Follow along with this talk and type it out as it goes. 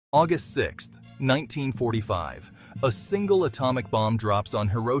August 6, 1945, a single atomic bomb drops on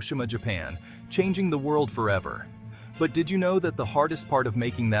Hiroshima, Japan, changing the world forever. But did you know that the hardest part of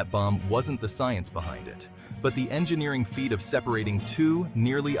making that bomb wasn't the science behind it, but the engineering feat of separating two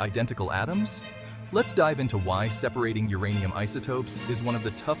nearly identical atoms? Let's dive into why separating uranium isotopes is one of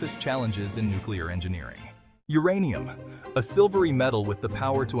the toughest challenges in nuclear engineering. Uranium, a silvery metal with the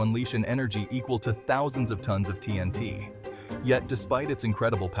power to unleash an energy equal to thousands of tons of TNT. Yet, despite its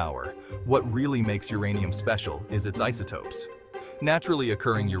incredible power, what really makes uranium special is its isotopes. Naturally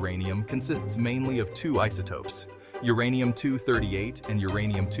occurring uranium consists mainly of two isotopes, uranium-238 and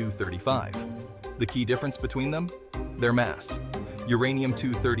uranium-235. The key difference between them? Their mass.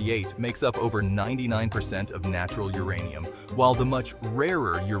 Uranium-238 makes up over 99% of natural uranium, while the much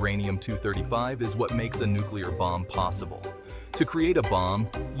rarer uranium-235 is what makes a nuclear bomb possible. To create a bomb,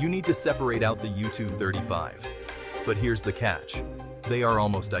 you need to separate out the U-235. But here's the catch. They are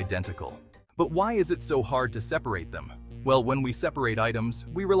almost identical. But why is it so hard to separate them? Well, when we separate items,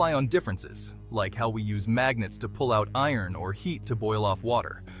 we rely on differences, like how we use magnets to pull out iron or heat to boil off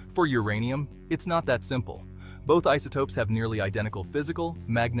water. For uranium, it's not that simple. Both isotopes have nearly identical physical,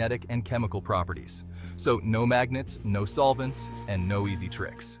 magnetic, and chemical properties. So no magnets, no solvents, and no easy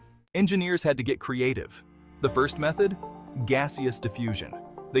tricks. Engineers had to get creative. The first method? Gaseous diffusion.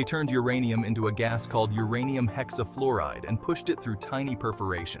 They turned uranium into a gas called uranium hexafluoride and pushed it through tiny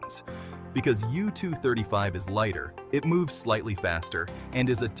perforations. Because U-235 is lighter, it moves slightly faster and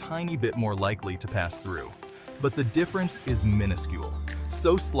is a tiny bit more likely to pass through. But the difference is minuscule,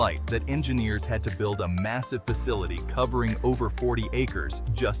 so slight that engineers had to build a massive facility covering over 40 acres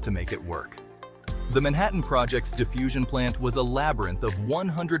just to make it work. The Manhattan Project's diffusion plant was a labyrinth of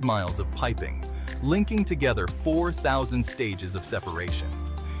 100 miles of piping, linking together 4,000 stages of separation.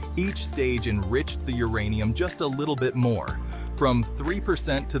 Each stage enriched the uranium just a little bit more, from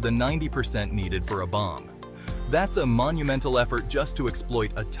 3% to the 90% needed for a bomb. That's a monumental effort just to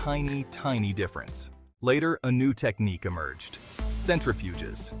exploit a tiny, tiny difference. Later, a new technique emerged: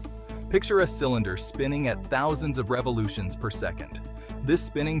 centrifuges. Picture a cylinder spinning at thousands of revolutions per second. This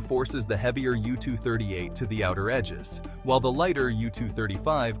spinning forces the heavier U-238 to the outer edges, while the lighter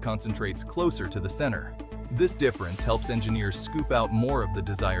U-235 concentrates closer to the center. This difference helps engineers scoop out more of the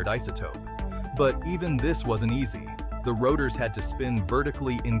desired isotope. But even this wasn't easy. The rotors had to spin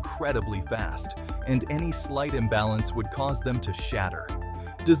vertically incredibly fast, and any slight imbalance would cause them to shatter.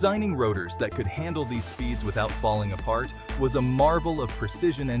 Designing rotors that could handle these speeds without falling apart was a marvel of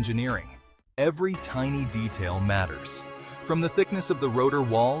precision engineering. Every tiny detail matters, from the thickness of the rotor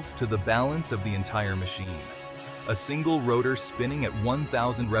walls to the balance of the entire machine. A single rotor spinning at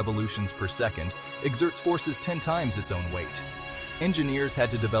 1,000 revolutions per second exerts forces 10 times its own weight. Engineers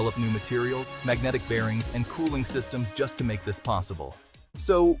had to develop new materials, magnetic bearings, and cooling systems just to make this possible.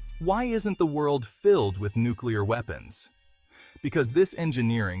 So, why isn't the world filled with nuclear weapons? Because this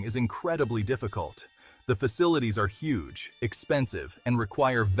engineering is incredibly difficult. The facilities are huge, expensive, and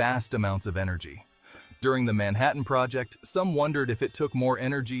require vast amounts of energy. During the Manhattan Project, some wondered if it took more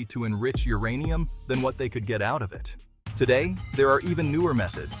energy to enrich uranium than what they could get out of it. Today, there are even newer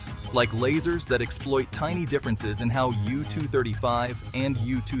methods, like lasers that exploit tiny differences in how U-235 and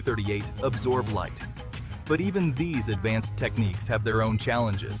U-238 absorb light. But even these advanced techniques have their own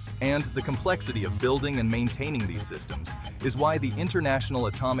challenges, and the complexity of building and maintaining these systems is why the International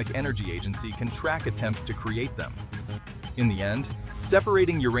Atomic Energy Agency can track attempts to create them. In the end,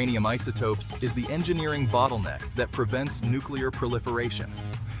 separating uranium isotopes is the engineering bottleneck that prevents nuclear proliferation.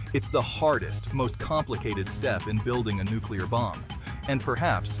 It's the hardest, most complicated step in building a nuclear bomb, and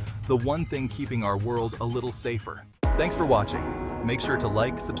perhaps the one thing keeping our world a little safer. Thanks for watching. Make sure to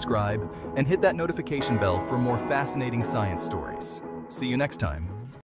like, subscribe, and hit that notification bell for more fascinating science stories. See you next time.